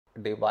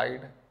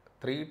divide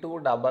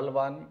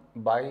 3211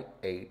 by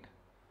 8.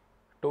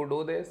 To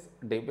do this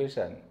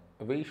division,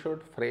 we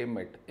should frame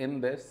it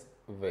in this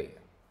way.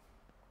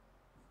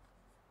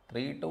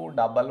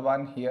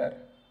 3211 here,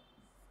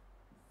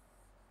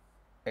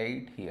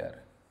 8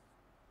 here.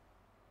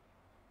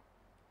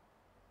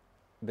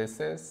 This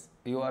is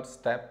your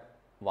step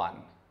 1.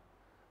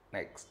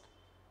 Next,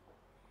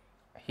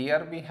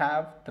 here we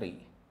have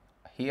 3,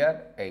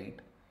 here 8.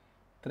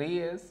 3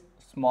 is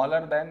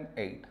smaller than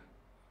 8.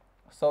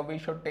 So we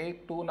should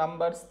take two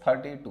numbers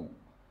 32.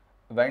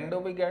 When do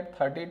we get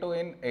 32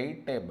 in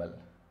 8 table?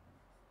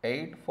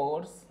 8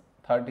 fours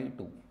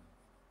 32.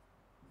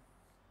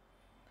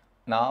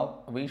 Now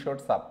we should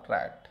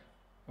subtract.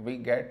 We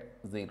get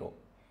 0.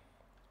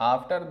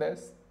 After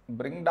this,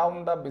 bring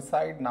down the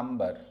beside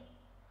number.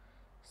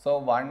 So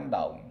 1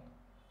 down.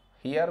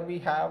 Here we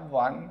have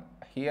 1,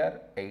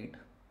 here 8.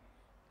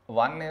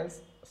 1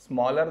 is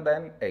smaller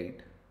than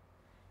 8.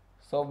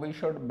 So we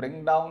should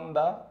bring down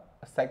the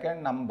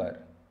second number.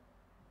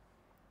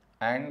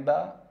 And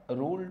the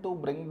rule to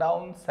bring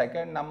down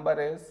second number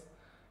is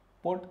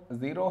put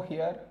 0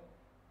 here.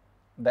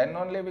 Then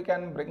only we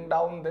can bring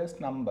down this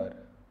number.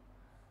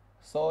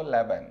 So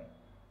 11.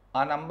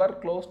 A number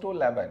close to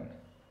 11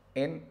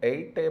 in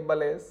 8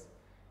 table is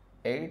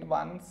 8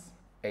 ones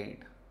 8.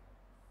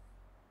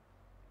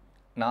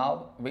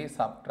 Now we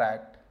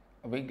subtract,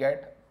 we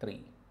get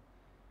 3.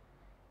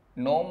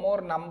 No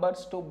more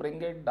numbers to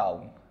bring it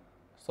down.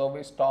 So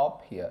we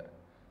stop here.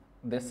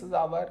 This is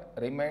our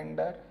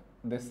remainder,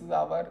 this is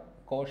our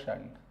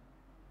quotient.